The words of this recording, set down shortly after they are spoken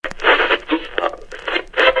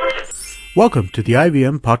Welcome to the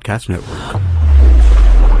IVM Podcast Network.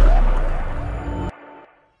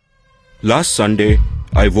 Last Sunday,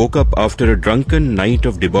 I woke up after a drunken night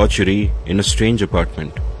of debauchery in a strange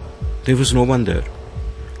apartment. There was no one there.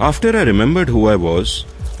 After I remembered who I was,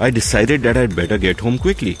 I decided that I'd better get home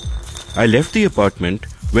quickly. I left the apartment,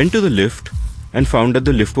 went to the lift, and found that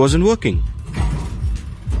the lift wasn't working.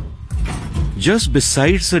 Just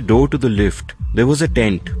besides the door to the lift, there was a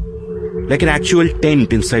tent. Like an actual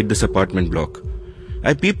tent inside this apartment block.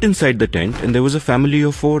 I peeped inside the tent and there was a family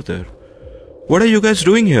of 4 there. "What are you guys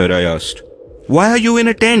doing here?" I asked. "Why are you in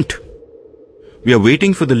a tent?" "We are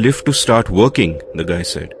waiting for the lift to start working," the guy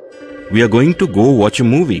said. "We are going to go watch a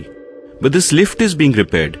movie. But this lift is being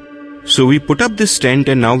repaired. So we put up this tent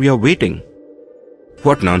and now we are waiting."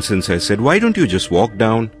 "What nonsense," I said. "Why don't you just walk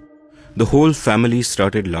down?" The whole family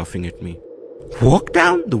started laughing at me. "Walk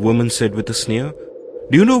down?" the woman said with a sneer.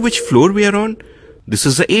 "Do you know which floor we are on? This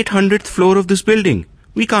is the 800th floor of this building.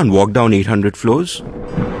 We can't walk down 800 floors."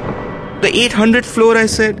 "The 800th floor," I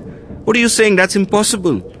said. "What are you saying? That's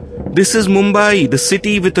impossible. This is Mumbai, the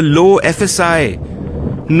city with a low FSI.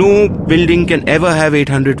 No building can ever have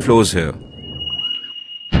 800 floors here."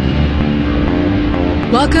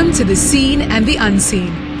 Welcome to The Seen and the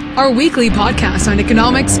Unseen, our weekly podcast on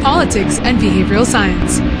economics, politics, and behavioral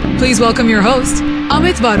science. Please welcome your host,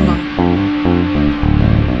 Amit Verma.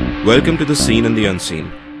 Welcome to The Seen and the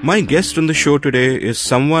Unseen. My guest on the show today is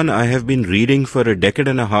someone I have been reading for a decade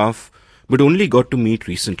and a half, but only got to meet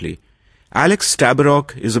recently. Alex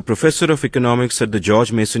Tabarrok is a professor of economics at the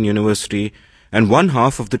George Mason University and one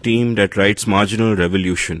half of the team that writes Marginal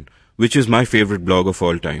Revolution, which is my favorite blog of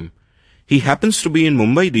all time. He happens to be in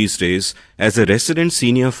Mumbai these days as a resident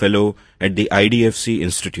senior fellow at the IDFC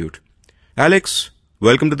Institute. Alex,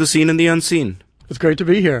 welcome to The Seen and the Unseen. It's great to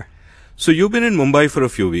be here. So you've been in Mumbai for a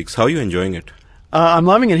few weeks. How are you enjoying it? I'm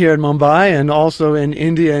loving it here in Mumbai and also in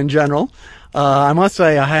India in general. I must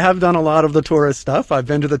say, I have done a lot of the tourist stuff. I've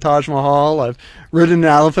been to the Taj Mahal. I've ridden an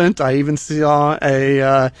elephant. I even saw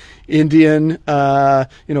a Indian,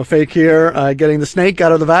 fakir getting the snake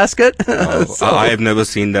out of the basket. Oh, I have never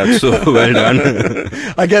seen that, so well done.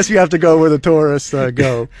 I guess you have to go where the tourists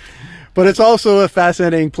go. But it's also a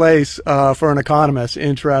fascinating place for an economist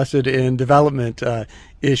interested in development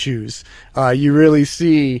issues. You really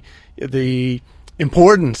see the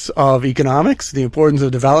importance of economics, the importance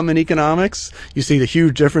of development economics. You see the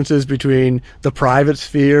huge differences between the private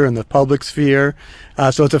sphere and the public sphere.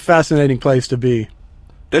 So it's a fascinating place to be.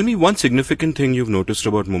 Tell me one significant thing you've noticed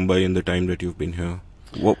about Mumbai in the time that you've been here.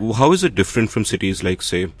 How is it different from cities like,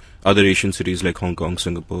 say, other Asian cities like Hong Kong,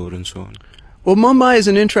 Singapore, and so on? Well, Mumbai is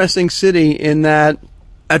an interesting city in that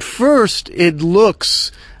at first it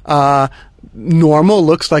looks normal,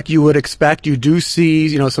 looks like you would expect. You do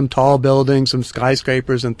see, some tall buildings, some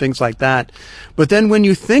skyscrapers and things like that. But then when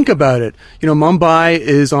you think about it, Mumbai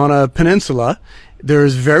is on a peninsula.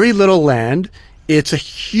 There's very little land. It's a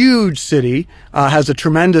huge city, has a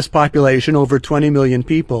tremendous population, over 20 million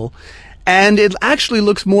people. And it actually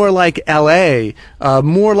looks more like LA,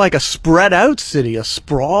 more like a spread out city, a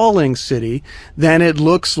sprawling city, than it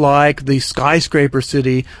looks like the skyscraper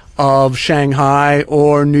city of Shanghai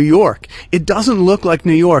or New York. It doesn't look like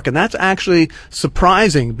New York, and that's actually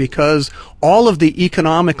surprising because all of the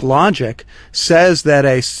economic logic says that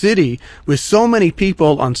a city with so many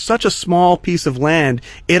people on such a small piece of land,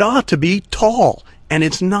 it ought to be tall, and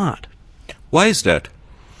it's not. Why is that?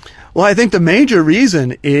 Well, I think the major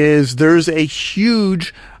reason is there's a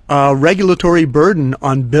huge regulatory burden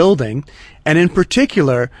on building, and in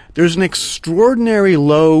particular, there's an extraordinary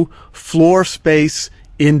low floor space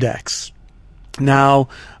index. Now,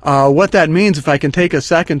 what that means, if I can take a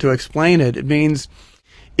second to explain it, it means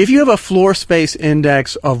if you have a floor space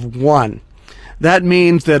index of 1, that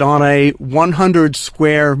means that on a 100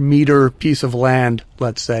 square meter piece of land,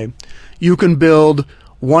 let's say, you can build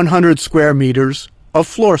 100 square meters of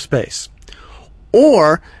floor space.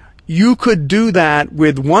 Or you could do that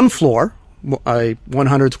with one floor, a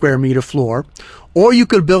 100 square meter floor, or you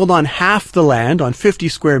could build on half the land, on 50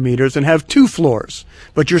 square meters, and have 2 floors,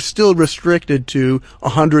 but you're still restricted to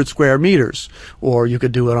 100 square meters. Or you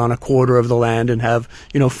could do it on a quarter of the land and have,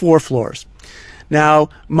 4 floors. Now,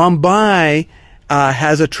 Mumbai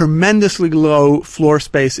has a tremendously low floor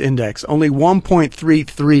space index, only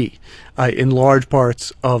 1.33 in large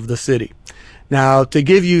parts of the city. Now, to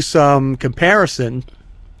give you some comparison,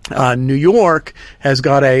 New York has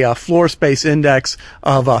got a floor space index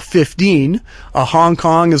of 15. Hong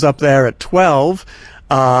Kong is up there at 12.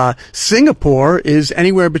 Singapore is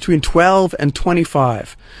anywhere between 12 and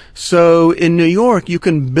 25. So in New York, you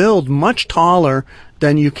can build much taller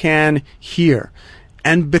than you can here.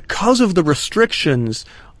 And because of the restrictions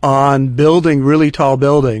on building really tall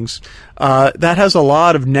buildings, that has a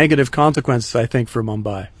lot of negative consequences, I think, for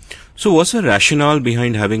Mumbai. So what's the rationale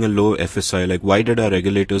behind having a low FSI? Like, why did our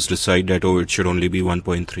regulators decide that, it should only be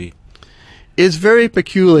 1.3? It's very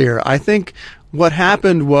peculiar. I think what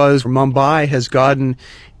happened was Mumbai has gotten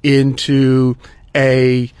into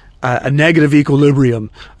a negative equilibrium.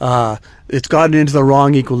 It's gotten into the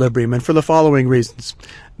wrong equilibrium, and for the following reasons.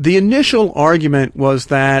 The initial argument was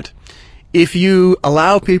that if you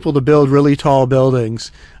allow people to build really tall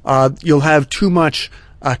buildings, you'll have too much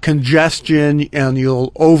congestion and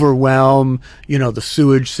you'll overwhelm, the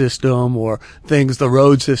sewage system or the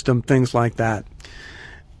road system, things like that.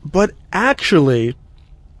 But actually,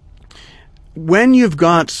 when you've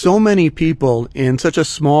got so many people in such a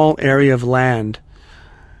small area of land,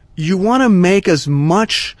 you want to make as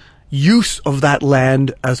much use of that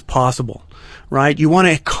land as possible, right? You want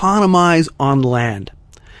to economize on land.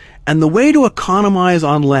 And the way to economize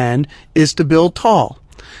on land is to build tall.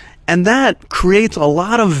 And that creates a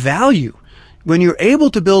lot of value. When you're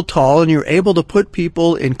able to build tall and you're able to put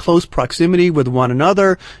people in close proximity with one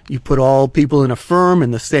another, you put all people in a firm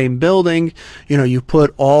in the same building, you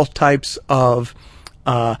put all types of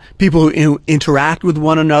people who interact with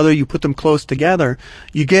one another, you put them close together,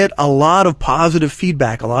 you get a lot of positive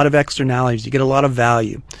feedback, a lot of externalities, you get a lot of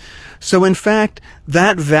value. So in fact,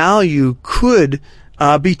 that value could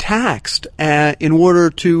be taxed in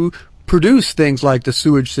order to produce things like the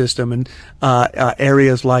sewage system and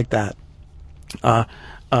areas like that,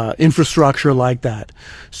 infrastructure like that.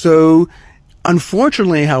 So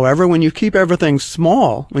unfortunately, however, when you keep everything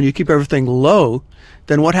small, when you keep everything low,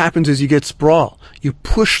 then what happens is you get sprawl. You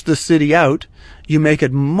push the city out. You make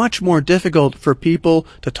it much more difficult for people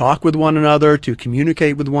to talk with one another, to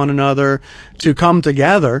communicate with one another, to come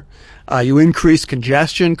together. You increase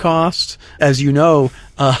congestion costs. As you know,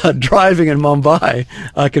 driving in Mumbai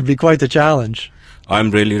could be quite the challenge.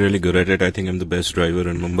 I'm really, really good at it. I think I'm the best driver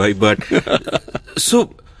in Mumbai. But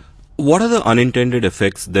so what are the unintended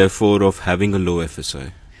effects, therefore, of having a low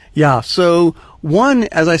FSI? Yeah, so one,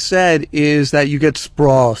 as I said, is that you get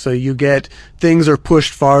sprawl. So you get things are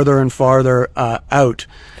pushed farther and farther out.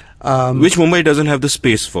 Which Mumbai doesn't have the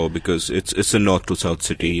space for, because it's a north to south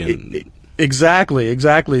city. And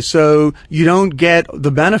Exactly. So you don't get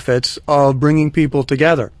the benefits of bringing people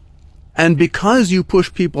together. And because you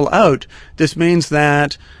push people out, this means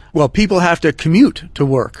that, people have to commute to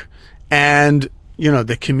work. And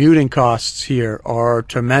the commuting costs here are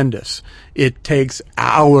tremendous. It takes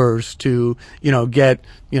hours to, get,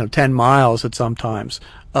 10 miles at sometimes.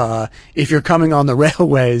 If you're coming on the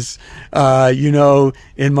railways,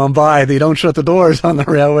 in Mumbai, they don't shut the doors on the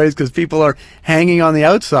railways because people are hanging on the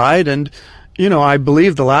outside. And, I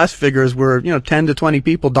believe the last figures were, 10 to 20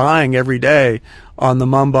 people dying every day on the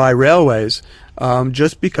Mumbai railways.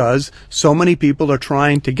 Just because so many people are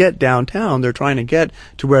trying to get downtown. They're trying to get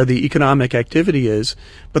to where the economic activity is,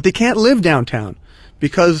 but they can't live downtown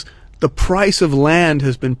because the price of land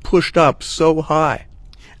has been pushed up so high.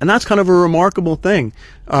 And that's kind of a remarkable thing.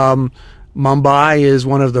 Mumbai is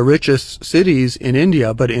one of the richest cities in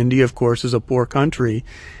India, but India, of course, is a poor country.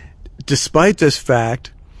 Despite this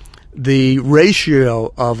fact, the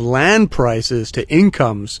ratio of land prices to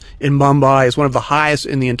incomes in Mumbai is one of the highest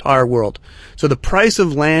in the entire world. So the price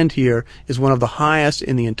of land here is one of the highest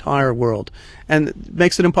in the entire world, and it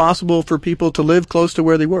makes it impossible for people to live close to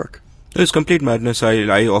where they work. It's complete madness.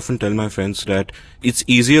 I often tell my friends that it's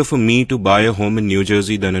easier for me to buy a home in New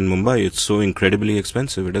Jersey than in Mumbai. It's so incredibly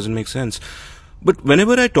expensive. It doesn't make sense. But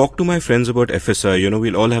whenever I talk to my friends about FSI,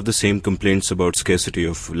 we'll all have the same complaints about scarcity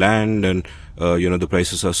of land and, the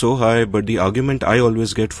prices are so high. But the argument I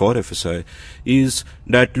always get for FSI is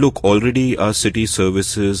that, look, already our city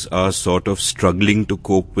services are sort of struggling to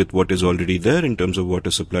cope with what is already there in terms of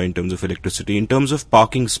water supply, in terms of electricity, in terms of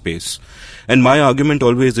parking space. And my argument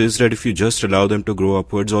always is that if you just allow them to grow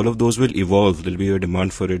upwards, all of those will evolve. There'll be a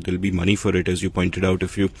demand for it. There'll be money for it, as you pointed out,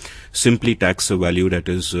 if you simply tax a value that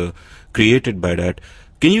is created by that.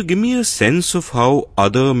 Can you give me a sense of how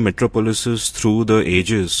other metropolises through the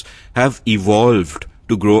ages have evolved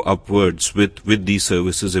to grow upwards with these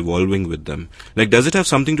services evolving with them? Like, does it have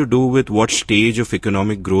something to do with what stage of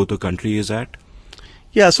economic growth a country is at?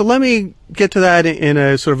 Yeah, so let me get to that in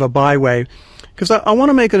a sort of a byway, because I want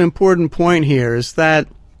to make an important point here is that,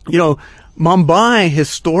 Mumbai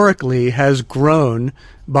historically has grown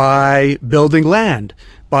by building land,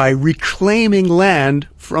 by reclaiming land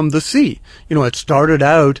from the sea. It started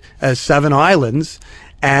out as 7 islands,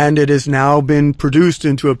 and it has now been produced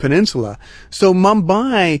into a peninsula. So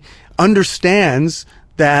Mumbai understands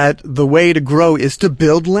that the way to grow is to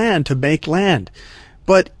build land, to make land.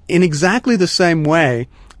 But in exactly the same way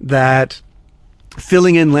that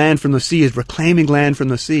filling in land from the sea is reclaiming land from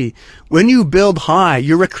the sea, when you build high,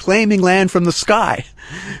 you're reclaiming land from the sky.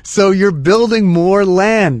 So you're building more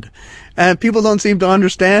land. And people don't seem to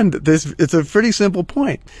understand this. It's a pretty simple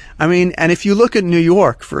point. I mean, and if you look at New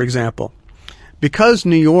York, for example, because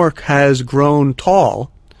New York has grown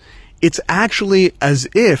tall, it's actually as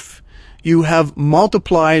if you have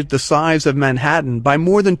multiplied the size of Manhattan by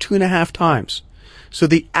more than 2.5 times. So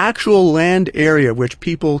the actual land area which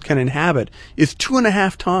people can inhabit is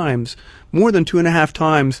 2.5 times, more than 2.5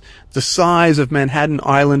 times the size of Manhattan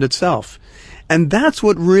Island itself. And that's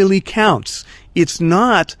what really counts. It's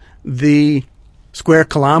not the square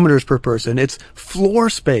kilometers per person, it's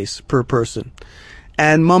floor space per person.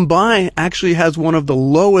 And Mumbai actually has one of the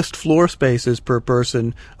lowest floor spaces per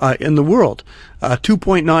person in the world,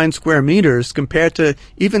 2.9 square meters compared to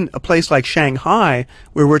even a place like Shanghai,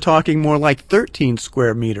 where we're talking more like 13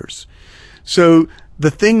 square meters. So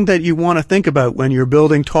the thing that you want to think about when you're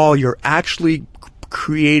building tall, you're actually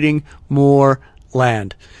creating more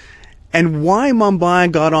land. And why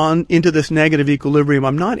Mumbai got on into this negative equilibrium,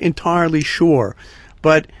 I'm not entirely sure.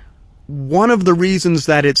 But one of the reasons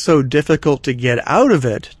that it's so difficult to get out of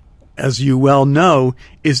it, as you well know,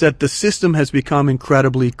 is that the system has become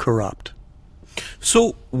incredibly corrupt.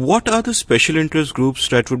 So, what are the special interest groups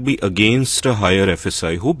that would be against a higher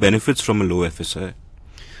FSI? Who benefits from a low FSI?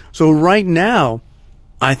 So right now,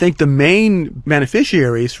 I think the main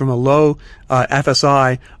beneficiaries from a low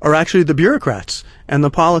FSI are actually the bureaucrats and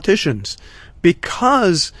the politicians,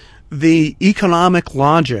 because the economic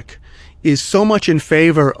logic is so much in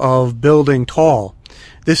favor of building tall.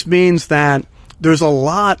 This means that there's a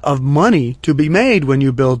lot of money to be made when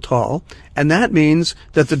you build tall, and that means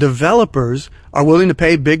that the developers are willing to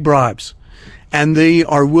pay big bribes, and they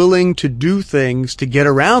are willing to do things to get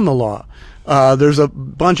around the law. There's a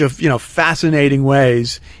bunch of, fascinating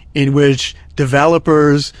ways in which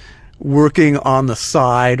developers working on the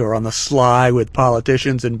side or on the sly with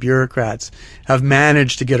politicians and bureaucrats have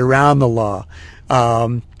managed to get around the law.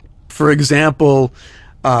 For example,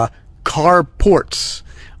 carports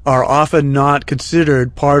are often not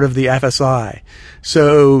considered part of the FSI.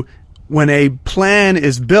 So when a plan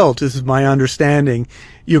is built, this is my understanding,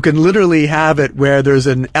 you can literally have it where there's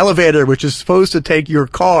an elevator which is supposed to take your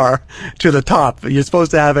car to the top. You're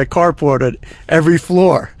supposed to have a carport at every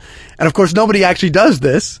floor. And of course, nobody actually does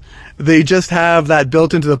this. They just have that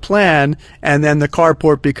built into the plan, and then the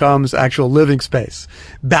carport becomes actual living space.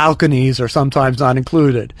 Balconies are sometimes not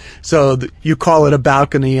included. So you call it a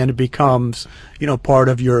balcony and it becomes, part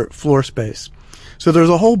of your floor space. So there's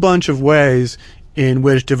a whole bunch of ways in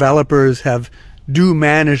which developers do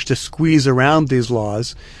manage to squeeze around these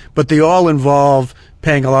laws, but they all involve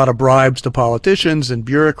paying a lot of bribes to politicians and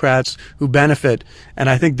bureaucrats who benefit, and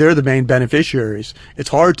I think they're the main beneficiaries. It's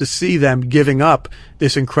hard to see them giving up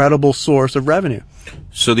this incredible source of revenue.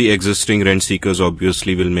 So the existing rent seekers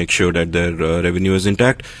obviously will make sure that their revenue is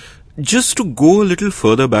intact. Just to go a little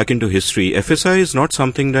further back into history, FSI is not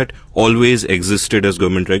something that always existed as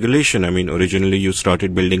government regulation. I mean, originally you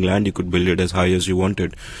started building land, you could build it as high as you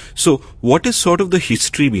wanted. So what is sort of the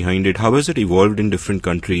history behind it? How has it evolved in different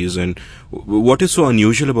countries? And what is so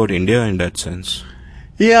unusual about India in that sense?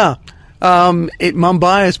 Yeah.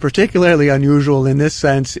 Mumbai is particularly unusual in this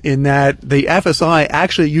sense, in that the FSI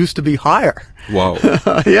actually used to be higher. Wow.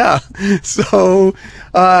 Yeah. So,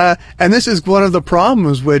 and this is one of the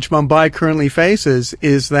problems which Mumbai currently faces,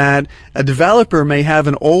 is that a developer may have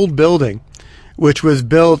an old building which was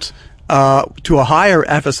built to a higher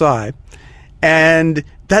FSI, and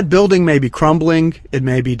that building may be crumbling, it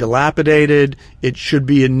may be dilapidated, it should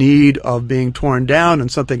be in need of being torn down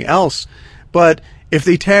and something else. But if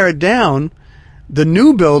they tear it down, the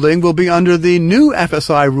new building will be under the new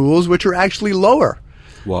FSI rules, which are actually lower.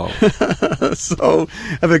 Wow. So,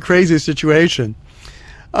 have a crazy situation.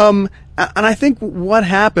 And I think what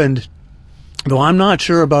happened, though I'm not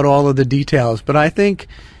sure about all of the details, but I think,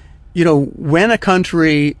 when a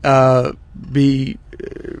country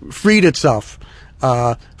freed itself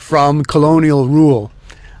from colonial rule,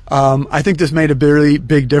 I think this made a very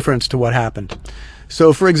big difference to what happened.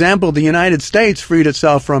 So, for example, the United States freed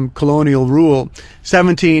itself from colonial rule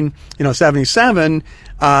 1777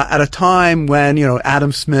 at a time when,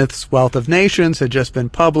 Adam Smith's Wealth of Nations had just been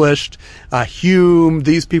published. Hume,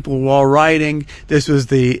 these people were all writing. This was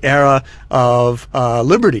the era of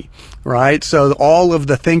liberty, right? So all of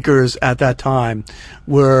the thinkers at that time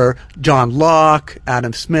were John Locke,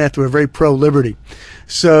 Adam Smith, were very pro-liberty.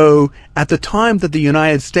 So at the time that the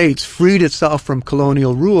United States freed itself from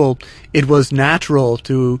colonial rule, it was natural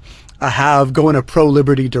to go in a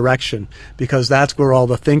pro-liberty direction, because that's where all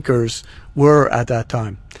the thinkers were at that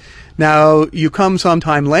time. Now, you come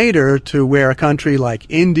sometime later to where a country like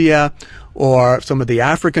India or some of the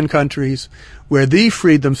African countries, where they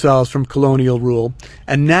freed themselves from colonial rule,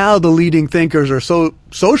 and now the leading thinkers are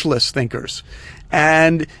socialist thinkers.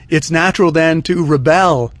 And it's natural then to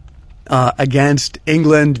rebel against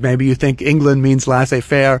England. Maybe you think England means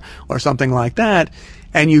laissez-faire or something like that,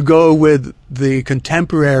 and you go with the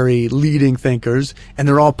contemporary leading thinkers, and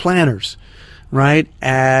they're all planners, right?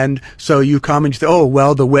 And so you come and you say, oh,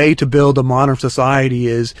 well, the way to build a modern society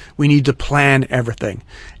is we need to plan everything.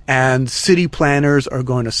 And city planners are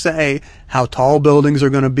going to say how tall buildings are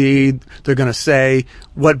going to be. They're going to say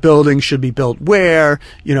what buildings should be built where.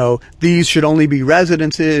 You know, these should only be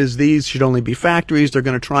residences. These should only be factories. They're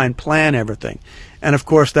going to try and plan everything. And of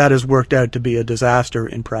course, that has worked out to be a disaster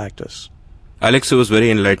in practice. Alex, it was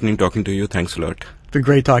very enlightening talking to you. Thanks a lot. It's been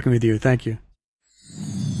great talking with you. Thank you.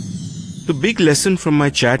 The big lesson from my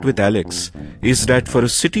chat with Alex is that for a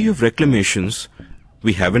city of reclamations,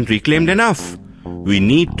 we haven't reclaimed enough. We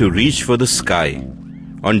need to reach for the sky.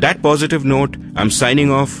 On that positive note, I'm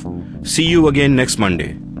signing off. See you again next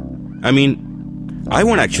Monday. I mean, I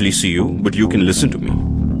won't actually see you, but you can listen to me.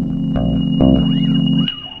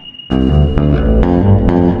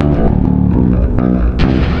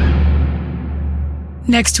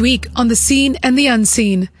 Next week on The Seen and the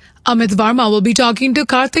Unseen, Amit Varma will be talking to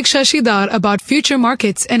Karthik Shashidhar about future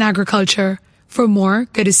markets in agriculture. For more,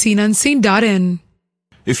 go to seenunseen.in.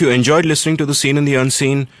 If you enjoyed listening to The Seen and the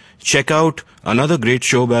Unseen, check out another great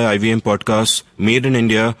show by IVM Podcasts, Made in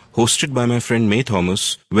India, hosted by my friend May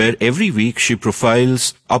Thomas, where every week she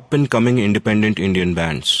profiles up-and-coming independent Indian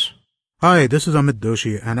bands. Hi, this is Amit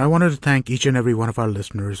Doshi, and I wanted to thank each and every one of our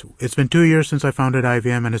listeners. It's been 2 years since I founded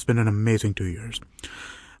IVM, and it's been an amazing 2 years.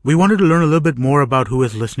 We wanted to learn a little bit more about who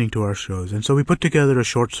is listening to our shows, and so we put together a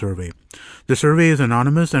short survey. The survey is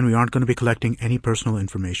anonymous, and we aren't going to be collecting any personal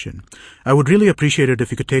information. I would really appreciate it if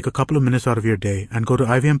you could take a couple of minutes out of your day and go to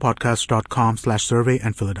ivmpodcast.com/survey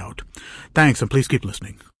and fill it out. Thanks, and please keep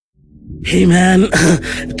listening. Hey man,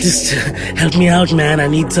 just help me out, man. I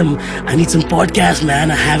need some podcasts, man.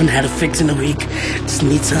 I haven't had a fix in a week. Just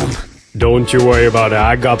need some. Don't you worry about it.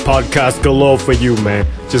 I got podcast galore for you, man.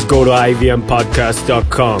 Just go to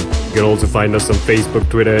ivmpodcast.com. You can also find us on Facebook,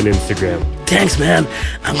 Twitter, and Instagram. Thanks, man.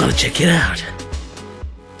 I'm gonna check it out.